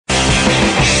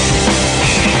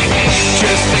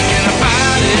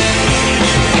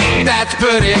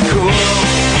pretty cool.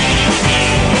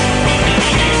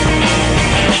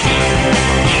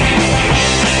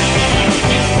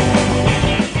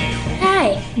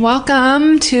 Hi.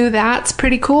 Welcome to That's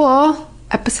Pretty Cool,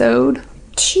 episode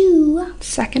 2.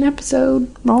 Second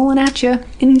episode, rolling at you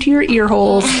into your ear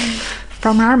holes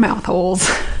from our mouth holes.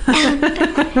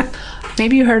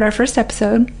 Maybe you heard our first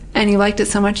episode and you liked it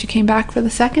so much you came back for the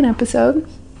second episode.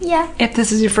 Yeah. If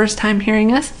this is your first time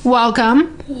hearing us,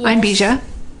 welcome. Yes. I'm Bija.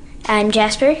 I'm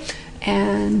Jasper.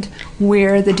 And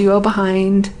we're the duo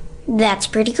behind That's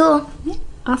Pretty Cool.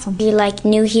 Awesome. If you're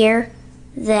new here,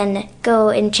 then go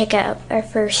and check out our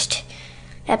first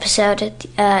episode.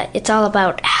 It's all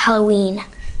about Halloween.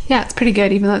 Yeah, it's pretty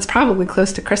good, even though it's probably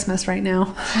close to Christmas right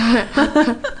now.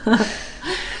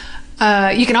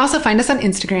 You can also find us on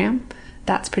Instagram.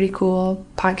 That's Pretty Cool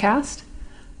Podcast.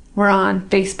 We're on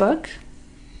Facebook.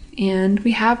 And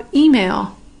we have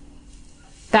email.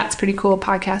 That's Pretty Cool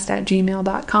Podcast at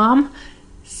gmail.com.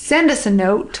 Send us a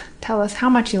note. Tell us how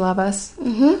much you love us.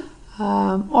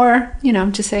 Or,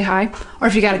 just say hi. Or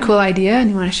if you got a cool idea and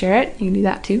you want to share it, you can do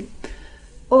that too.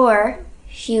 Or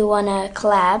if you want to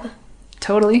collab.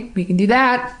 Totally. We can do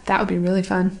that. That would be really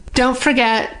fun. Don't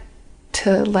forget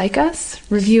to like us,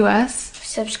 review us.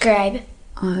 Subscribe.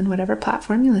 On whatever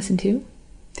platform you listen to.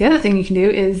 The other thing you can do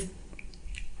is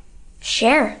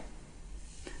share.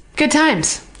 Good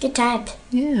times. Good times.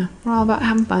 Yeah, we're all about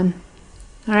having fun.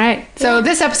 All right. So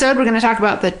this episode, we're going to talk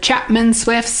about the Chapman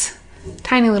Swifts,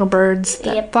 tiny little birds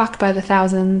that flock by the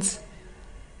thousands.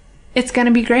 It's going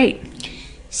to be great.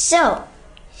 So,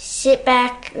 sit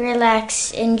back,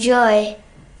 relax, enjoy,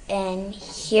 and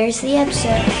here's the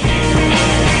episode.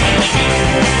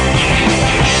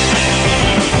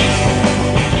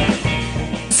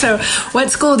 So,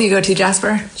 what school do you go to,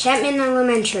 Jasper? Chapman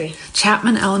Elementary.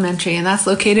 Chapman Elementary, and that's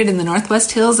located in the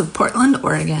Northwest Hills of Portland,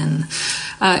 Oregon.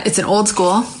 It's an old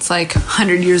school. It's like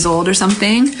 100 years old or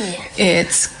something. Yeah.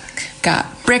 It's got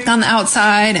brick on the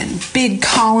outside and big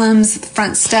columns at the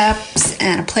front steps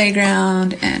and a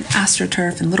playground and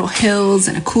AstroTurf and little hills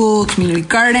and a cool community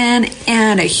garden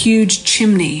and a huge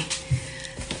chimney.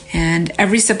 And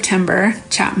every September,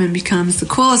 Chapman becomes the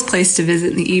coolest place to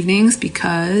visit in the evenings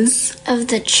because of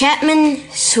the Chapman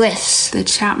Swifts. The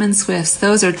Chapman Swifts.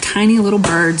 Those are tiny little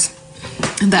birds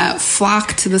that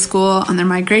flock to the school on their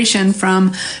migration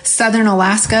from southern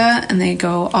Alaska, and they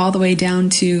go all the way down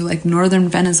to northern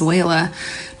Venezuela.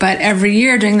 But every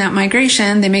year during that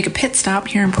migration, they make a pit stop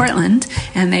here in Portland,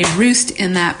 and they roost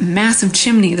in that massive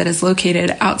chimney that is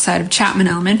located outside of Chapman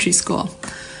Elementary School.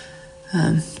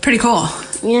 Pretty cool.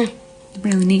 Yeah.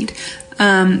 Really neat.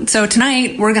 So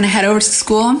tonight we're going to head over to the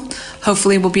school.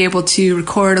 Hopefully we'll be able to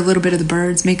record a little bit of the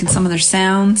birds making some of their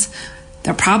sounds.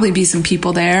 There'll probably be some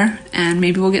people there, and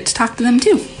maybe we'll get to talk to them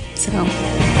too. So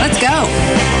let's go.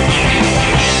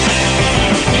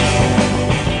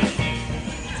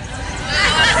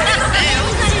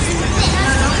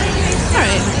 All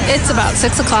right, it's about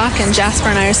 6 o'clock, and Jasper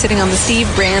and I are sitting on the Steve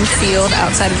Brand Field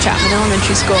outside of Chapman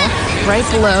Elementary School, right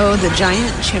below the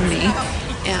giant chimney.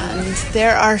 And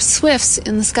there are swifts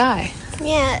in the sky.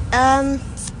 Yeah,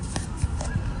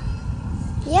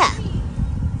 yeah.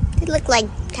 They look like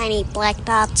tiny black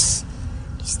dots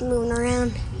just moving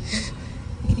around.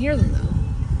 You can hear them, though.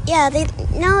 Yeah, they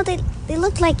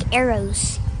look like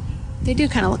arrows. They do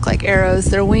kind of look like arrows.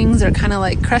 Their wings are kind of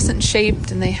like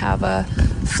crescent-shaped, and they have a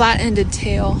flat-ended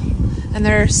tail. And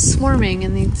they're swarming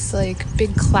in these,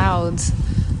 big clouds.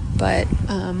 But,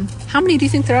 how many do you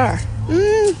think there are?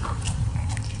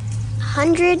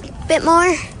 100, bit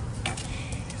more.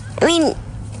 I mean,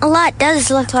 a lot does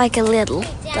look like a little,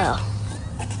 though.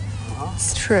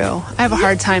 It's true. I have a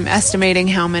hard time estimating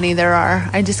how many there are.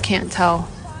 I just can't tell.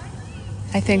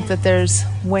 I think that there's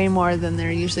way more than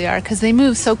there usually are because they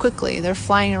move so quickly. They're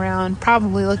flying around,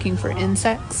 probably looking for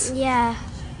insects. Yeah,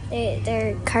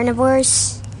 they're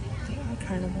carnivores. They are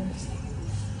carnivores.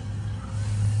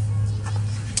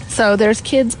 So there's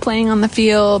kids playing on the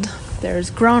field.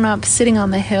 There's grown-ups sitting on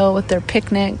the hill with their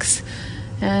picnics.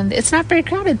 And it's not very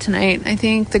crowded tonight. I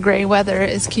think the gray weather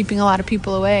is keeping a lot of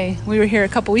people away. We were here a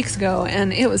couple weeks ago,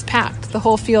 and it was packed. The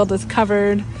whole field is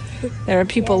covered. There are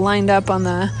people lined up on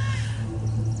the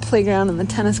playground and the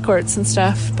tennis courts and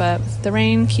stuff, but the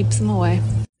rain keeps them away.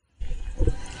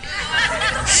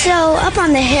 So up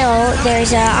on the hill,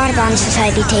 there's an Audubon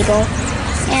Society table,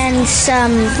 and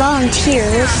some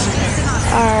volunteers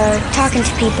are talking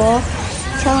to people,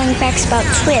 telling facts about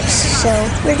swifts. So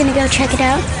we're going to go check it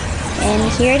out,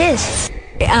 and here it is.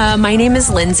 My name is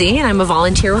Lindsay, and I'm a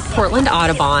volunteer with Portland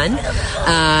Audubon.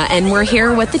 And we're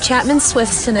here with the Chapman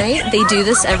Swifts tonight. They do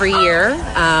this every year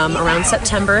around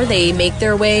September. They make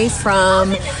their way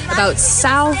from about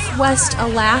southwest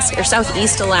Alaska or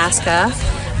southeast Alaska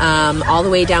all the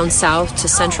way down south to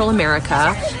Central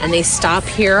America, and they stop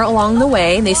here along the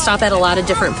way. They stop at a lot of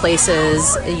different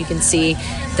places. You can see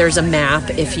there's a map.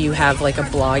 If you have like a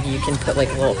blog, you can put like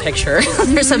a little picture.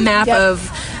 There's a map of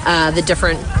the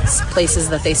different places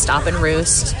that they stop and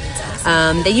roost.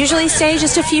 They usually stay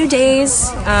just a few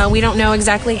days. We don't know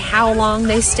exactly how long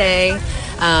they stay,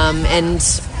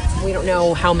 and we don't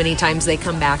know how many times they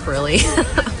come back, really.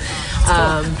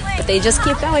 But they just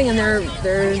keep going, and there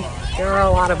are a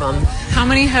lot of them. How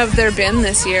many have there been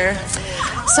this year?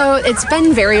 So it's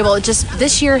been variable. Just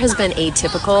this year has been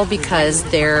atypical because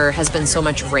there has been so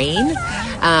much rain.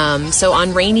 So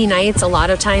on rainy nights, a lot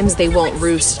of times they won't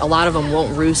roost. A lot of them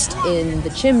won't roost in the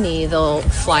chimney. They'll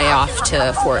fly off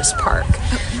to Forest Park.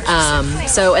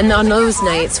 And on those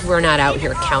nights, we're not out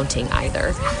here counting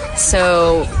either.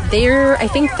 So I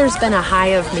think there's been a high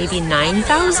of maybe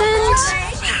 9,000.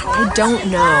 I don't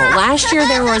know. Last year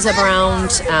there was around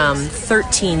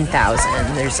 13,000.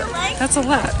 That's a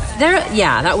lot.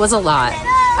 That was a lot.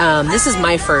 This is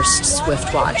my first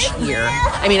Swift Watch year.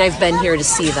 I mean, I've been here to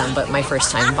see them, but my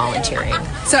first time volunteering.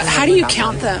 So how do you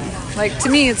count them? Like, to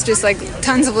me, it's just like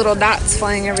tons of little dots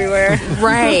flying everywhere.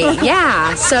 Right,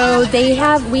 yeah. So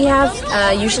we have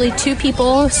usually two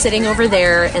people sitting over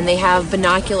there, and they have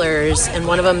binoculars, and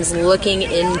one of them is looking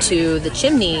into the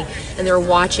chimney, and they're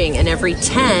watching, and every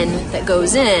 10 that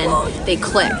goes in, they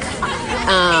click.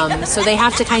 So they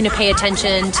have to kind of pay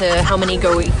attention to how many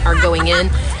are going in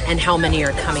and how many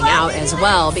are coming out as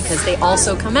well, because they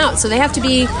also come out. So they have to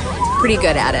be pretty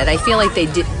good at it. I feel like they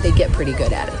get pretty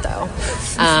good at it, though.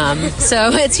 So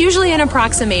it's usually an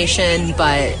approximation,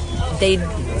 but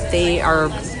they are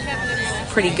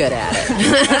pretty good at it.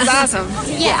 That's awesome.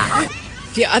 Yeah.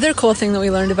 The other cool thing that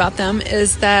we learned about them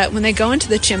is that when they go into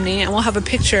the chimney, and we'll have a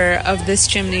picture of this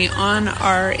chimney on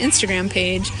our Instagram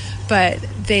page, but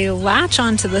they latch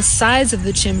onto the sides of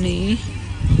the chimney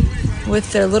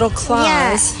with their little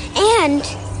claws. Yeah, and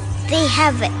they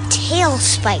have tail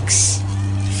spikes.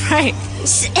 Right.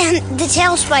 And the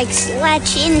tail spikes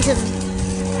latch into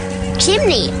the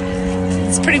chimney.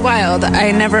 It's pretty wild.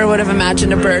 I never would have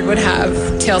imagined a bird would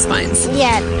have tail spines.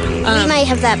 Yeah, we might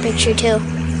have that picture too.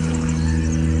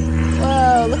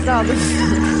 Whoa, look at all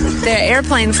this. The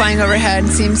airplane flying overhead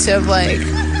seems to have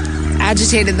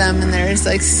agitated them, and there's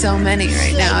so many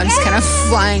right now, just kind of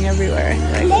flying everywhere.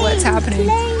 What's happening?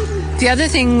 The other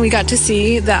thing we got to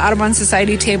see, the Audubon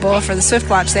Society table for the Swift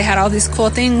Watch, they had all these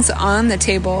cool things on the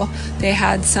table. They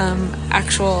had some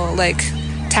actual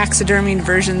taxidermied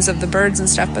versions of the birds and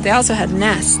stuff, but they also had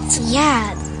nests.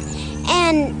 Yeah,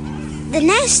 and the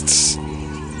nests,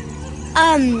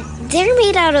 they're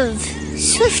made out of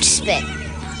swift spit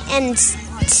and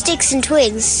sticks and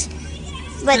twigs,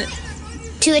 but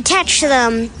to attach to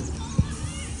them,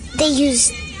 they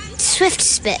use swift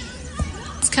spit.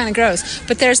 It's kind of gross.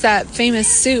 But there's that famous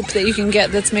soup that you can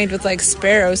get that's made with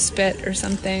sparrow spit or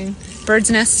something. Bird's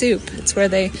nest soup. It's where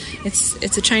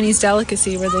it's a Chinese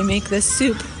delicacy where they make this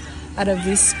soup out of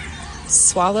these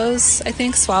swallows, I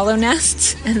think, swallow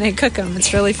nests, and they cook them.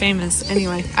 It's really famous.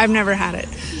 Anyway, I've never had it.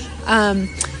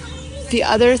 The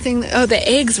other thing, the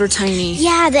eggs were tiny.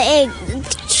 Yeah, the egg.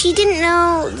 She didn't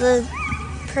know, the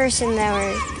person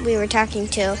that we were talking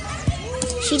to,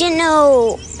 she didn't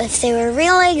know if they were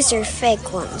real eggs or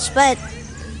fake ones, but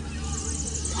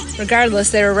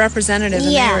regardless, they were representative, and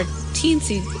they were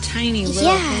teensy tiny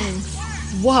little things.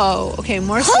 Whoa. Okay,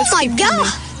 more swifts. Oh my God.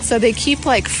 So they keep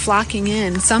flocking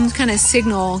in. Some kind of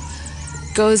signal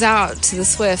goes out to the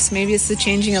swifts. Maybe it's the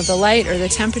changing of the light or the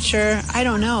temperature. I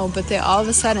don't know, but they all of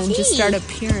a sudden just start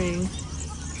appearing,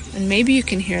 and maybe you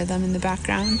can hear them in the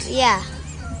background. Yeah.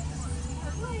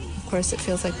 Of course, it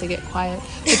feels like they get quiet,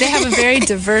 but they have a very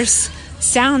diverse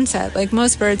sound set.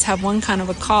 Most birds have one kind of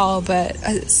a call, but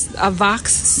a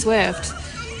Vox Swift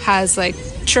has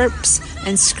chirps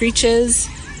and screeches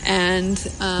and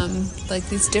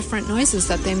these different noises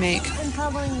that they make. I'm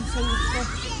following a single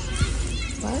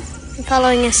swift. What? I'm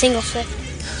following a single swift.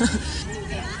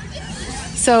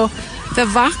 So the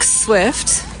Vox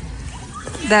Swift,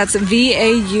 that's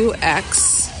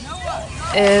VAUX,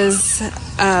 is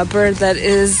a bird that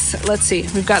is, let's see,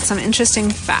 we've got some interesting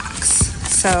facts.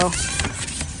 So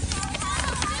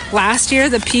last year,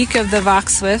 the peak of the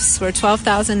Vox Swifts were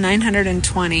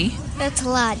 12,920. That's a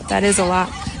lot. That is a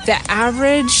lot. The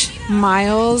average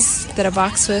miles that a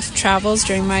Vox Swift travels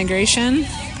during migration?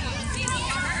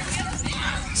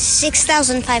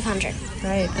 6,500.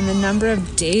 Right, and the number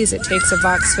of days it takes a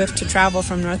Vox Swift to travel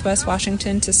from Northwest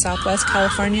Washington to Southwest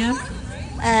California?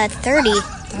 30.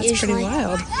 That's usually. pretty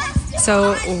wild.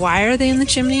 So why are they in the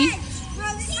chimney?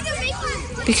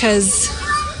 Because,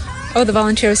 the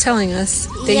volunteer was telling us,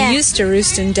 they used to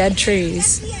roost in dead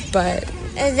trees, but...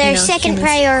 They're second humans,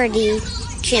 priority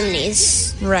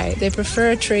chimneys. Right, they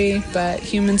prefer a tree, but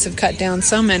humans have cut down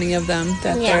so many of them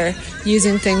that they're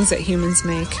using things that humans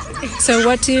make. So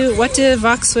what do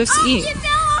Vox Swifts eat?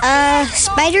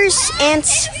 Spiders,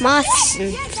 ants, moths,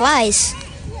 and flies.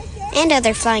 And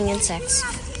other flying insects.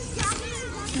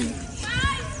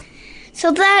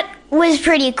 So that was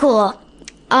pretty cool.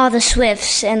 All the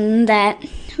Swifts and that.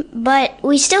 But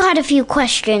we still had a few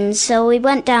questions, so we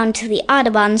went down to the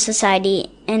Audubon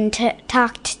Society and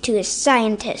talked to a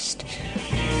scientist.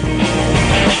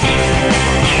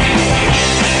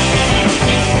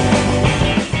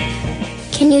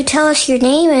 Can you tell us your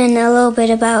name and a little bit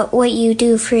about what you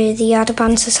do for the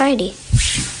Audubon Society?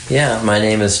 Yeah, my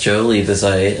name is Joe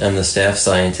Liebezeit. I'm the staff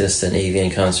scientist and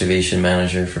avian conservation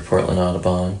manager for Portland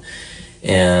Audubon.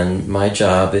 And my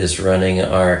job is running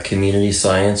our community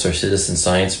science or citizen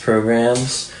science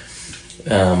programs.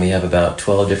 We have about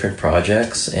 12 different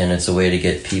projects, and it's a way to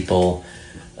get people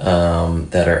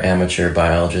that are amateur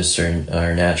biologists or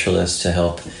naturalists to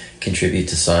help contribute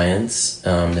to science,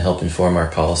 to help inform our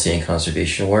policy and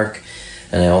conservation work.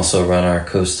 And I also run our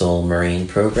coastal marine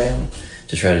program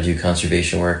to try to do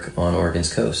conservation work on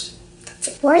Oregon's coast.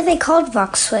 Why are they called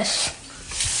Vox Swifts?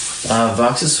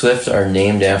 Voxes Swift are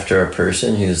named after a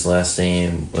person whose last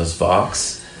name was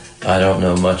Vox. I don't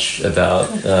know much about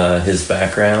his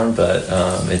background, but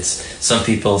some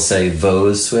people say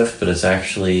Vos Swift, but it's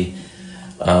actually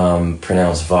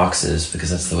pronounced Voxes because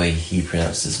that's the way he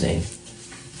pronounced his name.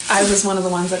 I was one of the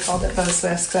ones that called it Vos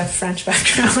Swifts because I have a French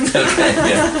background. Okay,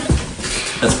 yeah.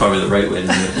 That's probably the right way to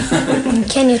do it.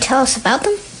 Can you tell us about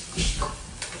them?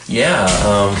 Yeah,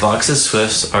 Voxes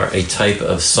Swifts are a type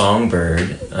of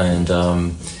songbird, and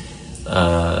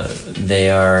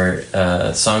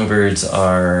songbirds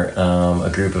are a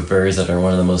group of birds that are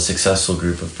one of the most successful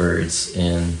group of birds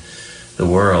in the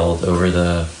world. Over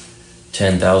the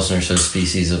 10,000 or so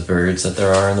species of birds that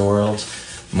there are in the world,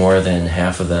 more than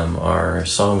half of them are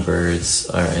songbirds,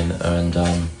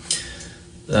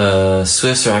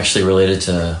 swifts are actually related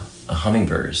to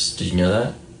hummingbirds. Did you know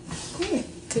that?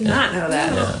 Did not know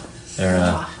that.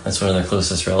 Yeah, that's one of their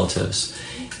closest relatives.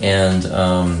 And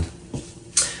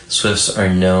swifts are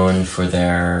known for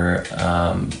their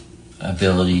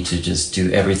ability to just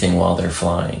do everything while they're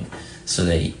flying. So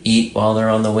they eat while they're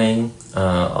on the wing,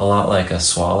 a lot like a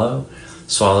swallow.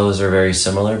 Swallows are very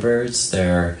similar birds.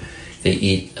 They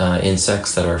eat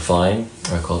insects that are flying,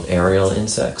 are called aerial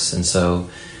insects. And so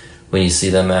when you see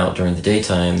them out during the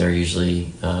daytime, they're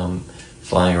usually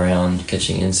flying around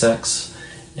catching insects.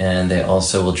 And they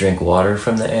also will drink water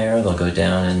from the air. They'll go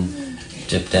down and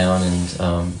dip down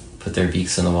and put their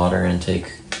beaks in the water and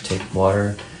take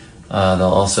water. They'll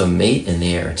also mate in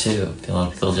the air too. A lot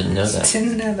of people didn't know that.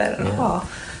 Didn't know that at all.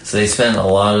 So they spend a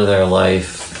lot of their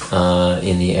life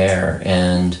in the air,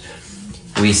 and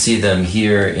we see them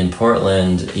here in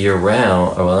Portland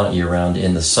year-round. Or well, not year-round.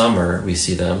 In the summer, we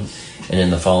see them, and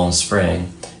in the fall and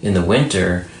spring. In the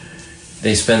winter,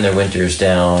 they spend their winters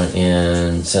down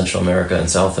in Central America and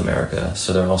South America.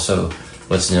 So they're also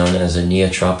what's known as a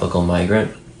neotropical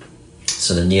migrant.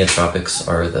 So the neotropics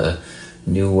are the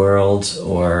New World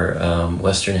or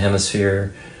Western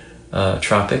Hemisphere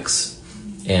tropics.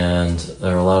 And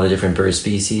there are a lot of different bird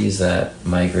species that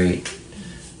migrate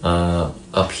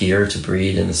up here to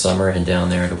breed in the summer and down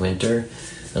there in the winter.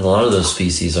 And a lot of those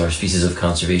species are species of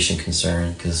conservation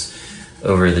concern because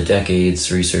over the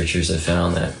decades, researchers have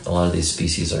found that a lot of these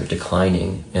species are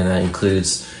declining, and that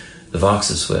includes the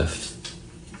Voxes Swift.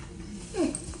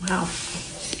 Wow.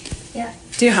 Yeah.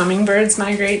 Do hummingbirds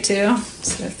migrate too?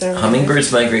 So if they're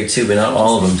Hummingbirds migrate too, but not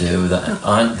all of them do. The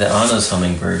Anna's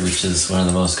hummingbird, which is one of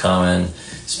the most common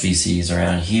species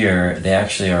around here, they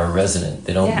actually are a resident.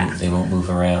 They don't. They won't move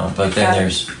around. But then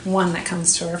there's one that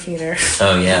comes to our feeder.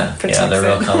 Oh yeah, they're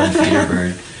a real common feeder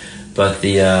bird. But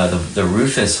the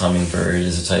Rufous hummingbird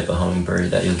is a type of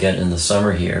hummingbird that you'll get in the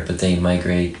summer here, but they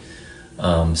migrate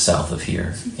south of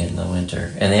here in the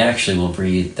winter. And they actually will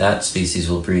breed, that species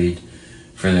will breed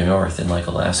further north in like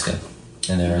Alaska.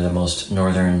 And they're the most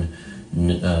northern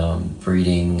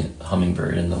breeding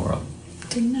hummingbird in the world.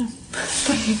 Didn't know.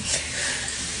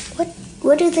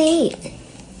 What do they eat?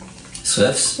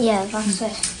 Swifts? Yeah, Vox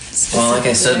Swifts. Well, like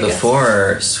I said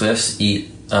before, swifts eat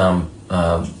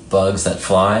bugs that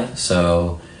fly,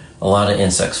 so a lot of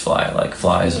insects fly, like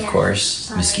flies, of course,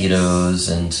 flies. Mosquitoes,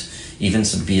 and even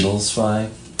some beetles fly.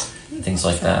 things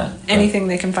like that. Anything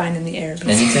they can find in the air.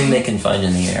 Basically. Anything they can find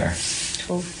in the air.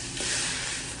 Cool.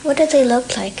 What do they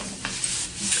look like?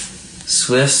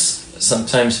 Swifts,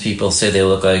 sometimes people say they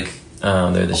look like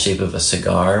they're the shape of a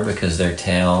cigar because their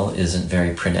tail isn't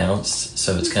very pronounced,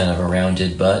 so it's kind of a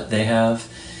rounded butt they have,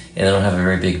 and they don't have a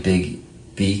very big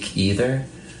beak either,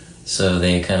 so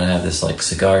they kind of have this like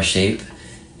cigar shape,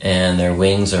 and their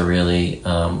wings are really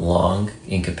long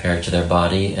in compared to their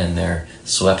body, and they're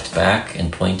swept back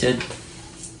and pointed,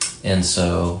 and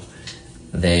so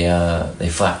they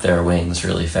flap their wings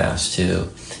really fast too,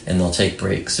 and they'll take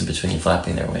breaks in between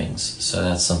flapping their wings, so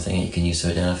that's something that you can use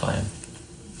to identify them.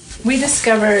 We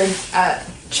discovered at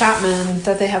Chapman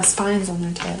that they have spines on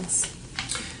their tails.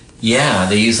 Yeah,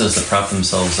 they use those to prop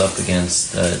themselves up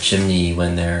against the chimney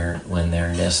when they're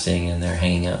nesting and they're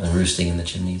hanging out and roosting in the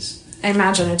chimneys. I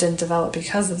imagine it didn't develop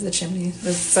because of the chimney,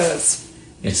 so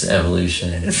it's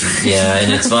evolution. Yeah,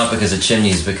 and it's not because of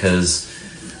chimneys, because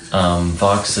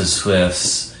Vaux's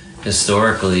swifts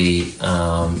historically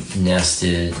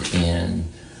nested in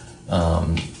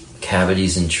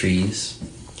cavities in trees.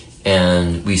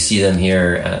 And we see them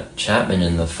here at Chapman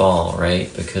in the fall,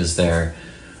 right? Because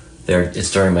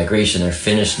it's during migration. They're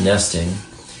finished nesting,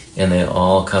 and they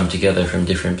all come together from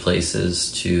different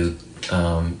places to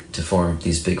form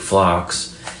these big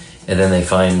flocks. And then they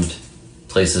find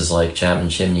places like Chapman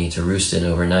Chimney to roost in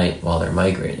overnight while they're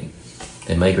migrating.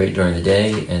 They migrate during the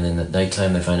day, and then at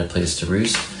nighttime they find a place to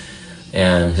roost.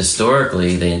 And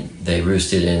historically, they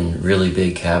roosted in really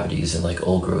big cavities in like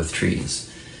old growth trees.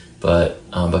 But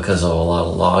because of a lot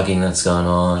of logging that's gone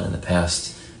on in the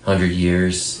past 100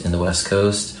 years in the West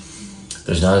Coast,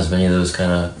 there's not as many of those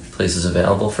kind of places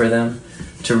available for them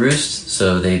to roost,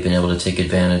 so they've been able to take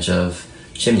advantage of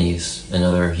chimneys and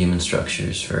other human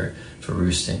structures for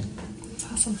roosting.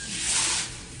 that's awesome.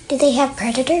 Do they have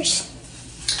predators?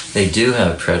 They do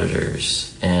have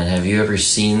predators, and have you ever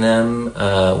seen them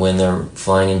when they're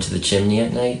flying into the chimney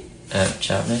at night at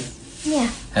Chapman?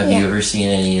 Yeah. Have you ever seen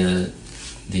any of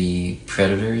the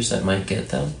predators that might get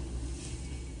them?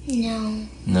 No.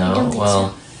 No? I don't think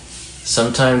Well,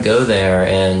 sometime go there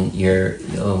and you're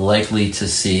likely to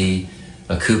see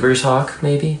a Cooper's hawk,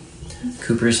 maybe.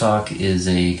 Cooper's hawk is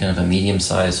a kind of a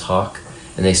medium-sized hawk,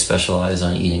 and they specialize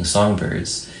on eating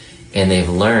songbirds. And they've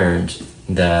learned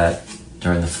that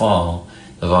during the fall,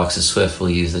 the Vaux's swift will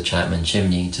use the Chapman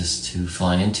chimney just to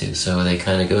fly into. So they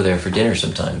kind of go there for dinner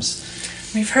sometimes.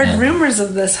 We've heard rumors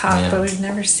of this hawk, Yeah. but we've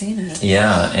never seen it.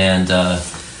 Yeah, and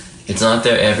it's not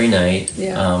there every night,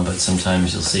 Yeah. but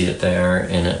sometimes you'll see it there,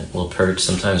 and it will perch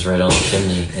sometimes right on the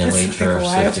chimney and wait for a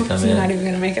swift to come I'm in. not even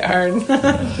going to make it hard.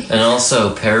 And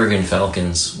also, peregrine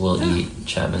falcons will eat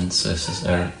Chapman swifts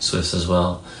as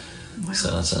well. Wow.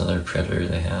 So that's another predator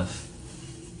they have.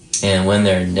 And when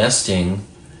they're nesting,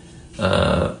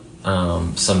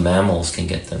 some mammals can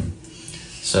get them.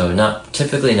 So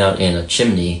typically not in a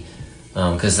chimney,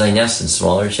 because they nest in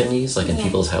smaller chimneys, like in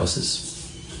people's houses.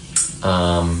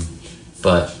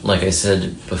 But like I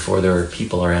said before, there were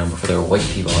people around, before there were white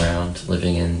people around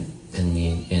living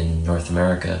in North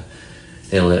America.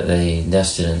 They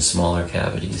nested in smaller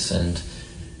cavities, and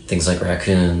things like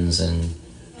raccoons and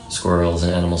squirrels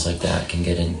and animals like that can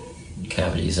get in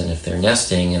cavities. And if they're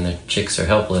nesting and the chicks are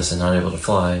helpless and not able to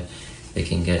fly, they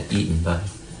can get eaten by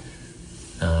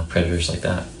predators like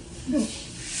that.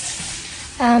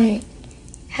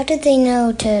 How did they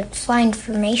know to find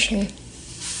formation?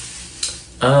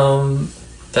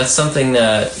 That's something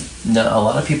that a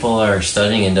lot of people are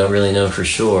studying and don't really know for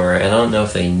sure. And I don't know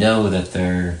if they know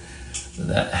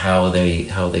how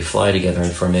they fly together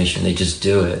in formation. They just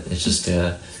do it. It's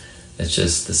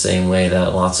just the same way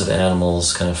that lots of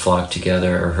animals kind of flock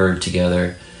together or herd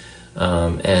together.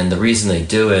 And the reason they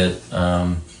do it,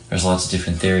 there's lots of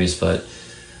different theories, but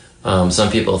some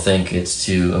people think it's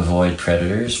to avoid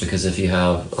predators, because if you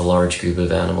have a large group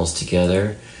of animals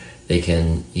together, they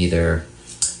can either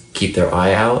keep their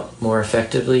eye out more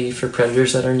effectively for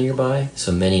predators that are nearby.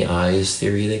 So many eyes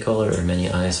theory, they call it, or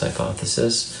many eyes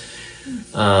hypothesis.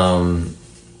 And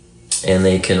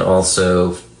they can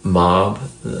also mob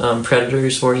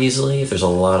predators more easily. If there's a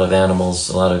lot of animals,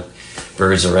 a lot of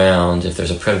birds around, if there's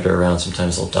a predator around,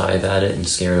 sometimes they'll dive at it and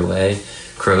scare it away.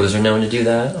 Crows are known to do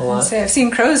that a lot. I've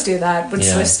seen crows do that. Would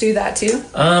swifts do that too?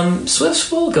 Swifts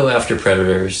will go after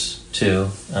predators too.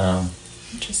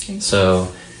 Interesting.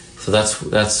 So that's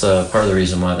part of the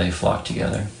reason why they flock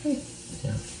together.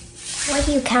 Yeah. Why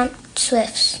do you count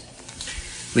swifts?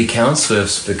 We count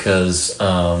swifts because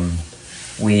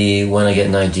we want to get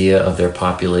an idea of their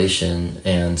population,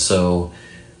 and so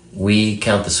we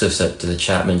count the swifts at the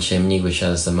Chapman Chimney, which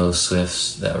has the most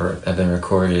swifts that have been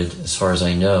recorded, as far as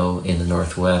I know, in the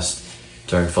Northwest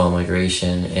during fall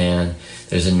migration, and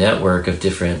there's a network of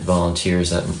different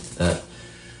volunteers that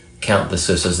count the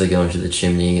swifts as they go into the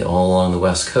chimney all along the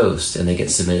West Coast, and they get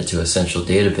submitted to a central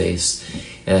database,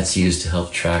 and that's used to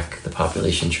help track the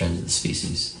population trend of the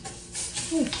species.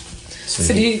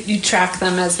 So do you track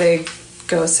them as they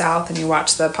go south, and you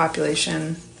watch the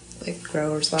population like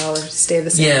grow or swell or stay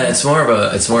the same? Yeah, it's more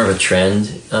of a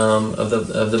trend of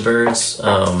the birds.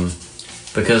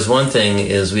 Because one thing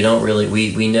is we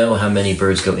know how many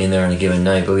birds go in there on a given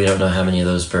night, but we don't know how many of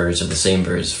those birds are the same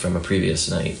birds from a previous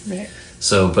night. Right.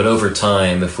 So, but over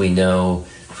time, if we know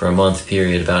for a month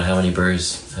period about how many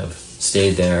birds have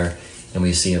stayed there, and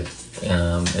we see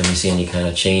any kind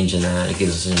of change in that, it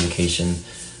gives us an indication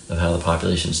of how the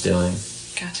population's doing.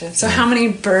 Gotcha. So, how many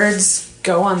birds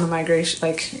go on the migration,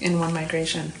 like in one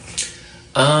migration?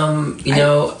 I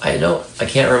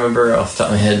can't remember off the top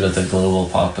of my head what the global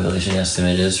population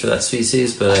estimate is for that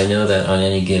species, but I know that on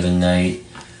any given night,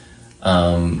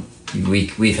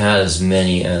 we've had as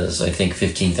many as, I think,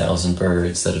 15,000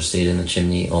 birds that have stayed in the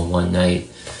chimney on one night.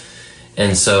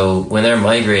 And so when they're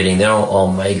migrating, they don't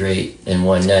all migrate in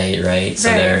one night, right? So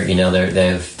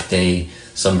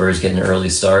some birds get an early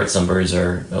start, some birds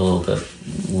are a little bit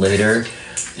later.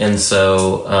 And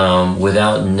so,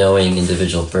 without knowing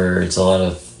individual birds, a lot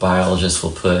of biologists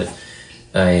will put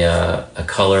a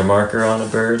color marker on a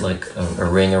bird, like a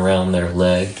ring around their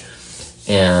leg.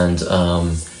 And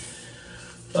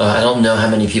I don't know how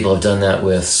many people have done that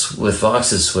with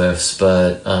Vox's swifts,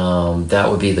 but that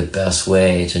would be the best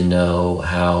way to know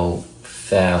how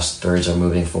fast birds are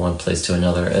moving from one place to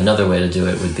another. Another way to do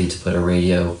it would be to put a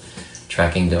radio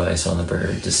tracking device on the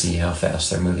bird to see how fast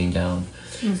they're moving down.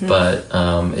 Mm-hmm. But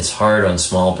it's hard on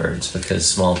small birds because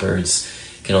small birds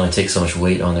can only take so much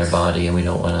weight on their body, and we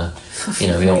don't want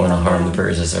to harm the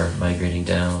birds as they're migrating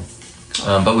down.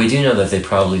 But we do know that they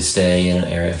probably stay in an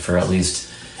area for at least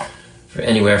for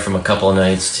anywhere from a couple of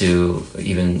nights to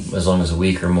even as long as a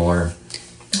week or more,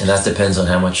 and that depends on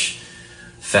how much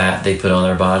fat they put on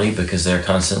their body because they're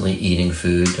constantly eating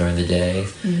food during the day,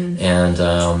 mm-hmm. and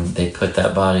they put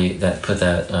that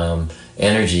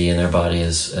energy in their body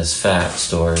as fat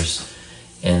stores,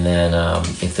 and then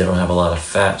if they don't have a lot of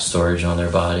fat storage on their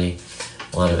body,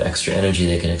 a lot of extra energy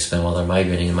they can expend while they're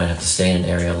migrating, they might have to stay in an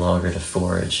area longer to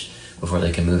forage before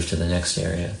they can move to the next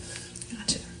area.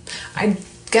 Gotcha. I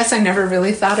guess I never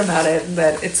really thought about it,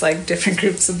 that it's like different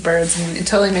groups of birds, and it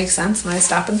totally makes sense when I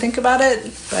stop and think about it,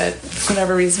 but for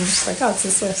whatever reason I'm just like, oh, it's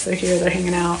the swifts, they're here, they're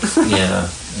hanging out. yeah.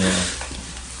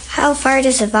 How far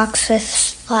does a Vox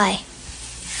swift fly?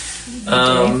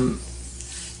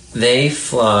 They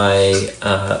fly,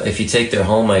 if you take their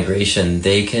whole migration,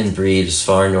 they can breed as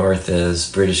far north as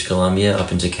British Columbia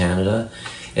up into Canada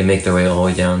and make their way all the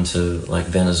way down to like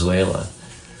Venezuela.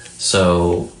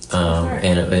 So,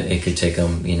 and it could take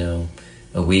them,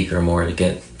 a week or more to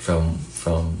get from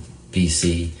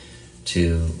BC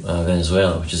to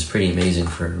Venezuela, which is pretty amazing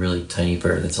for a really tiny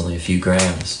bird that's only a few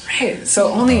grams. Right,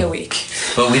 so only a week.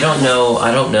 But I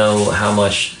don't know how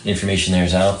much information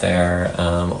there's out there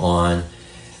on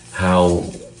how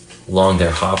long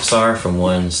their hops are from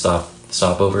one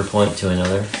stopover point to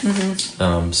another.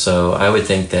 Mm-hmm. So I would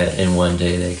think that in one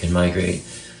day they can migrate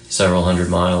several hundred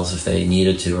miles if they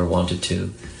needed to or wanted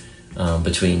to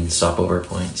between stopover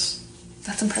points.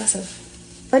 That's impressive.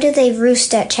 Or do they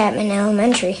roost at Chapman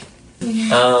Elementary?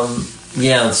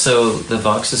 Yeah, so the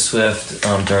Vox's swift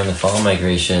during the fall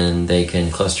migration, they can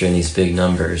cluster in these big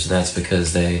numbers. That's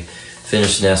because they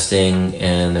finish nesting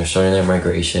and they're starting their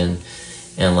migration.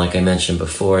 And like I mentioned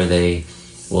before, they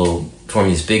will form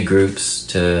these big groups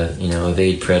to,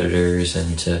 evade predators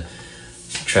and to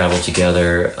travel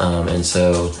together. And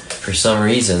so for some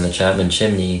reason, the Chapman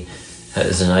Chimney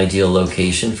is an ideal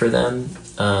location for them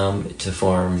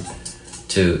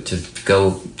to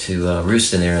go to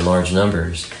roost in there in large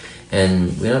numbers.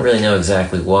 And we don't really know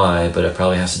exactly why, but it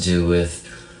probably has to do with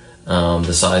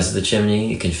the size of the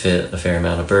chimney. It can fit a fair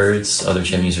amount of birds. Other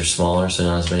chimneys are smaller, so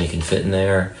not as many can fit in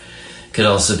there. Could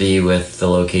also be with the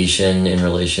location in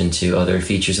relation to other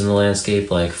features in the landscape,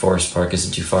 like Forest Park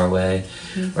isn't too far away,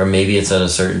 mm-hmm. or maybe it's at a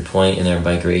certain point in their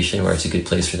migration where it's a good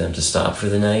place for them to stop for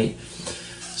the night.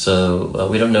 So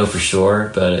we don't know for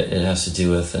sure, but it has to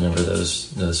do with a number of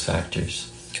those factors.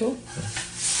 Cool.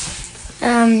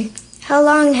 How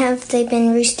long have they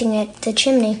been roosting at the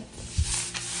chimney?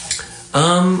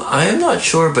 I am not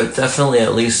sure, but definitely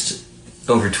at least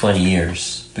over 20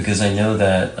 years, because I know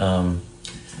that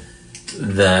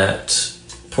that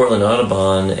Portland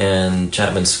Audubon and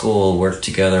Chapman School worked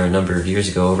together a number of years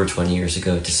ago, over 20 years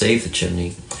ago, to save the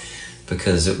chimney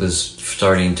because it was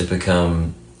starting to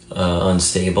become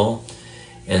unstable.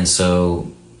 And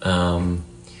so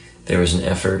there was an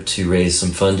effort to raise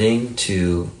some funding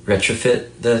to retrofit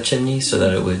the chimney so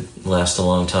that it would last a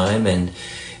long time. And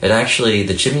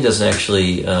the chimney doesn't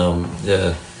actually,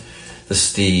 the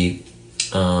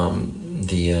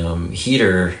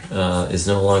heater is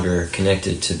no longer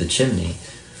connected to the chimney,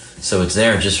 so it's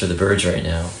there just for the birds right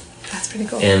now. That's pretty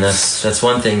cool. And that's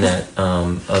one thing that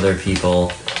other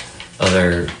people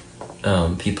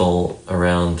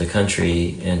around the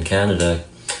country and Canada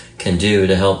can do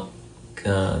to help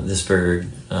this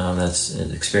bird that's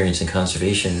experiencing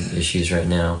conservation issues right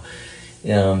now.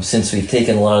 Since we've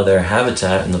taken a lot of their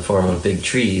habitat in the form of big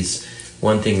trees,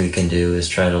 one thing we can do is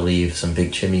try to leave some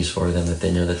big chimneys for them that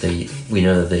we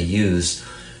know that they use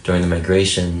during the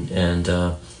migration. And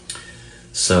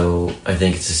so I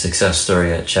think it's a success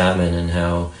story at Chapman, and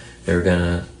how they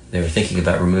were thinking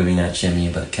about removing that chimney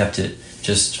but kept it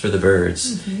just for the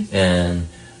birds. Mm-hmm. And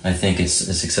I think it's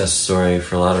a success story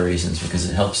for a lot of reasons, because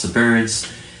it helps the birds.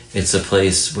 It's a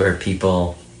place where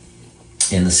people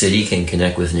in the city can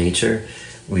connect with nature.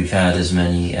 We've had as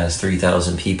many as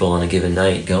 3,000 people on a given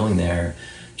night going there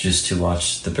just to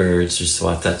watch the birds, just to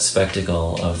watch that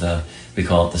spectacle of we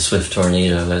call it the swift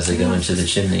tornado as they go into the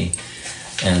chimney.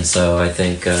 And so I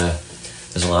think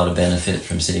there's a lot of benefit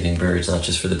from saving birds, not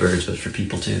just for the birds, but for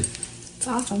people too. It's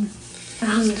awesome.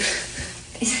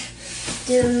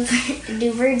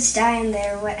 Do birds die in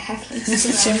there? What happens to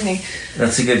the chimney?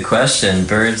 That's a good question.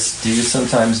 Birds do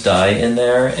sometimes die in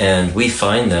there, and we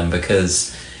find them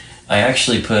because I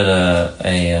actually put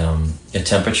a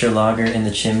temperature logger in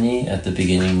the chimney at the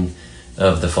beginning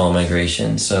of the fall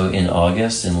migration. So in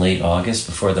late August,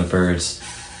 before the birds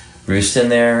roost in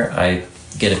there, I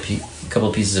get a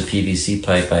couple pieces of PVC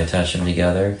pipe, I attach them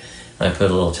together, and I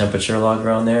put a little temperature logger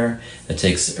on there that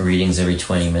takes readings every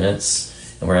 20 minutes.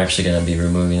 And we're actually going to be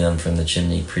removing them from the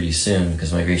chimney pretty soon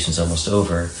because migration's almost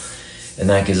over. And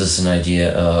that gives us an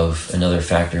idea of another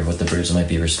factor of what the birds might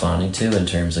be responding to in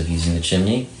terms of using the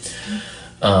chimney.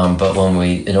 But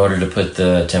in order to put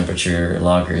the temperature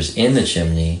loggers in the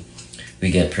chimney,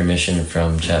 we get permission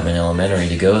from Chapman Elementary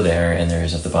to go there, and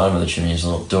there's at the bottom of the chimney is a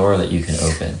little door that you can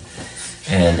open.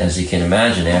 And as you can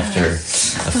imagine, after a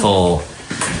full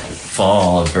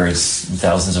fall of birds,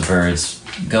 thousands of birds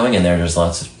going in there, there's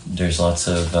lots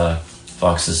of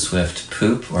Fox's Swift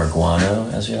poop, or guano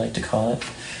as we like to call it.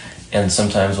 And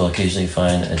sometimes we'll occasionally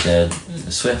find a dead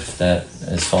swift that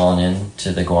has fallen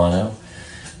into the guano.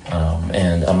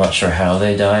 And I'm not sure how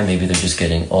they die. Maybe they're just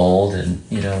getting old, and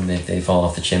they fall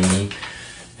off the chimney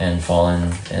and fall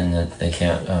in, and that they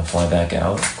can't fly back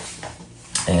out.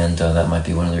 And that might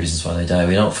be one of the reasons why they die.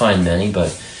 We don't find many,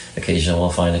 but occasionally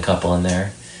we'll find a couple in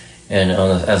there. And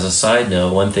as a side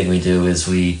note, one thing we do is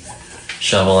we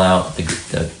shovel out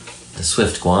the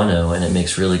swift guano, and it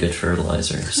makes really good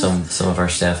fertilizer. Some of our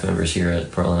staff members here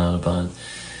at Portland Audubon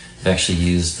have actually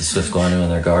used the swift guano in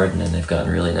their garden, and they've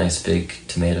gotten really nice big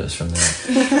tomatoes from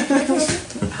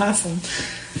that. Awesome.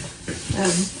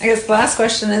 I guess the last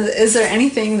question is there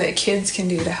anything that kids can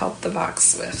do to help the Vox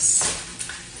Swifts?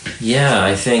 Yeah,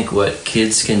 I think what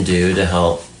kids can do to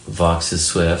help Vox's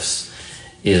Swifts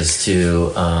is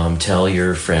to tell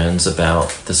your friends about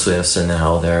the swifts and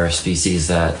how they're a species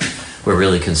that we're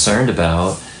really concerned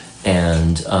about.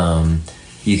 And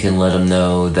you can let them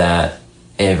know that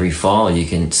every fall you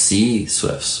can see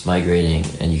swifts migrating,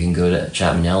 and you can go to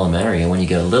Chapman Elementary. And when you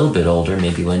get a little bit older,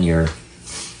 maybe when you're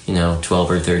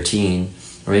 12 or 13,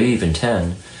 or maybe even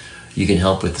 10, you can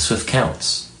help with the swift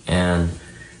counts. And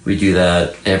we do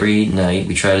that every night.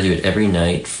 We try to do it every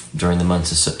night during the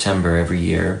months of September every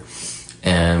year.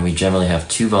 And we generally have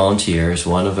 2 volunteers.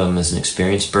 One of them is an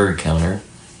experienced bird counter.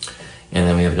 And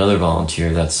then we have another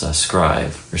volunteer that's a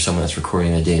scribe, or someone that's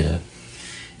recording the data.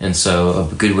 And so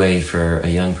a good way for a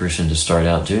young person to start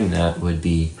out doing that would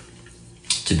be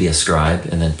to be a scribe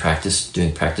and then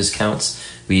doing practice counts.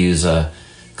 We use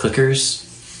clickers,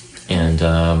 and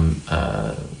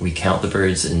we count the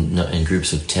birds in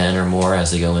groups of 10 or more as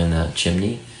they go in that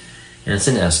chimney. And it's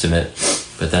an estimate,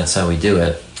 but that's how we do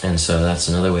it. And so that's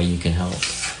another way you can help.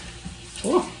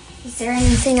 Cool. Is there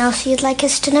anything else you'd like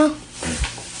us to know?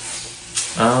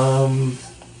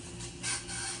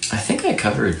 I think I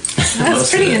covered.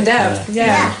 That's pretty in depth.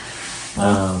 Yeah.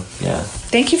 Yeah.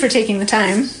 Thank you for taking the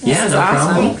time. Yeah, no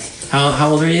problem.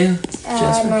 How old are you,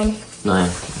 Jasper? 9. 9.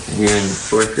 Okay. You're in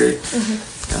 4th grade?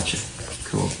 Mm-hmm. Gotcha.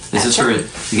 Cool. Is this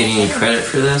you getting any credit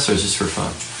for this, or is this for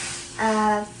fun?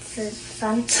 For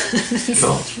fun.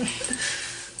 Cool.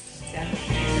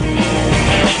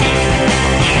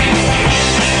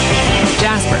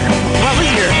 Jasper, what was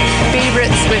your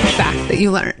favorite Swift fact that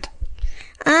you learned?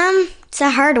 It's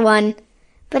a hard one,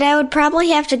 but I would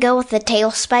probably have to go with the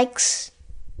tail spikes.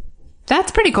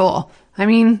 That's pretty cool. I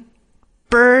mean,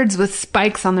 birds with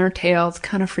spikes on their tails,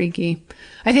 kind of freaky.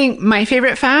 I think my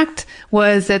favorite fact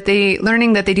was that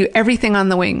learning that they do everything on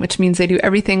the wing, which means they do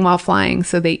everything while flying.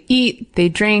 So they eat, they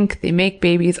drink, they make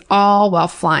babies, all while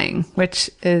flying, which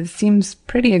seems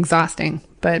pretty exhausting,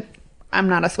 but I'm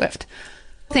not a Swift.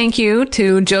 Thank you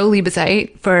to Joe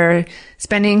Liebesite for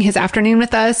spending his afternoon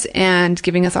with us and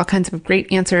giving us all kinds of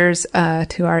great answers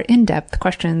to our in-depth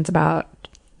questions about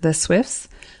the Swifts.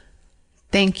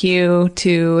 Thank you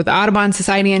to the Audubon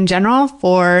Society in general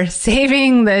for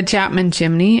saving the Chapman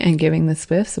chimney and giving the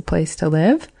Swifts a place to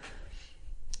live.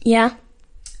 Yeah.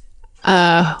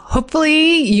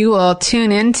 Hopefully you will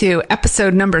tune into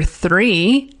episode number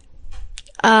 3.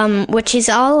 Which is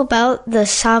all about the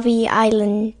Sauvie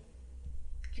Island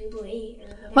Jubilee.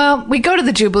 Well, we go to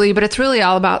the Jubilee, but it's really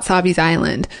all about Sauvie's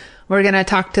Island. We're going to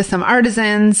talk to some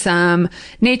artisans, some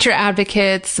nature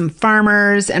advocates, some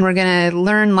farmers, and we're going to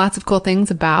learn lots of cool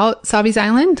things about Sauvie's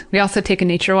Island. We also take a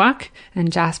nature walk,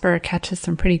 and Jasper catches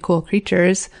some pretty cool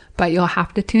creatures, but you'll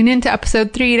have to tune into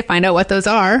episode 3 to find out what those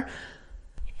are.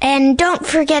 And don't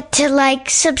forget to like,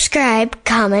 subscribe,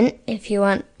 comment if you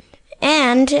want.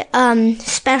 And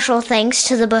special thanks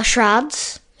to the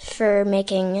Bushrods for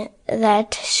making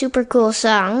that super cool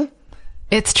song.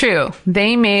 It's true.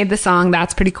 They made the song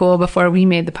That's Pretty Cool before we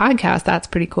made the podcast That's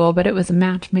Pretty Cool, but it was a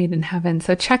match made in heaven.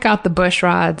 So check out the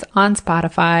Bushrods on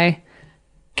Spotify.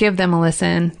 Give them a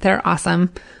listen. They're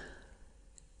awesome.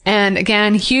 And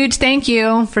again, huge thank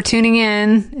you for tuning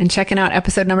in and checking out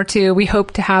episode number 2. We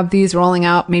hope to have these rolling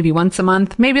out maybe once a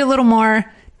month, maybe a little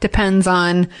more. Depends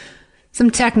on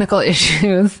some technical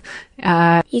issues.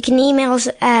 You can email us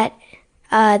at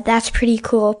That's Pretty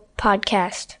Cool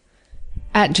Podcast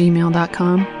at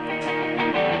gmail.com.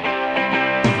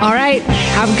 All right.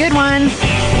 Have a good one.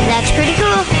 That's pretty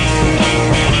cool.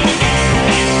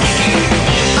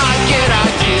 I get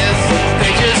ideas,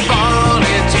 they just fall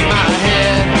into my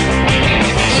head.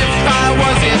 If I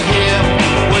wasn't here,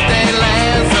 would they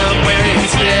land somewhere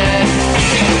instead?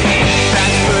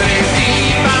 That's pretty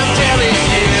deep, I'm telling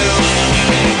you.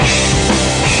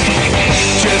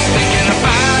 Just thinking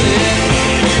about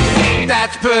it,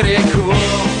 that's pretty cool.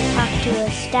 Talk to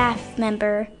a staff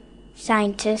member,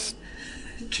 scientist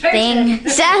thing.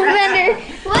 Staff member.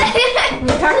 What?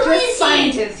 Talk to a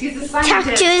scientist. He's a scientist.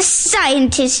 Talk to a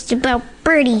scientist about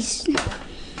birdies.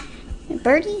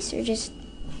 Birdies or just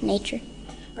nature?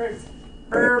 Birds.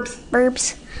 Herbs.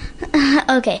 Burbs.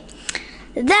 Okay.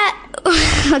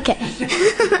 Okay.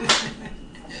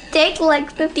 Take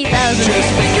like 50,000. Just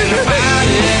thinking about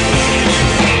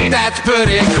it, that's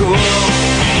pretty cool.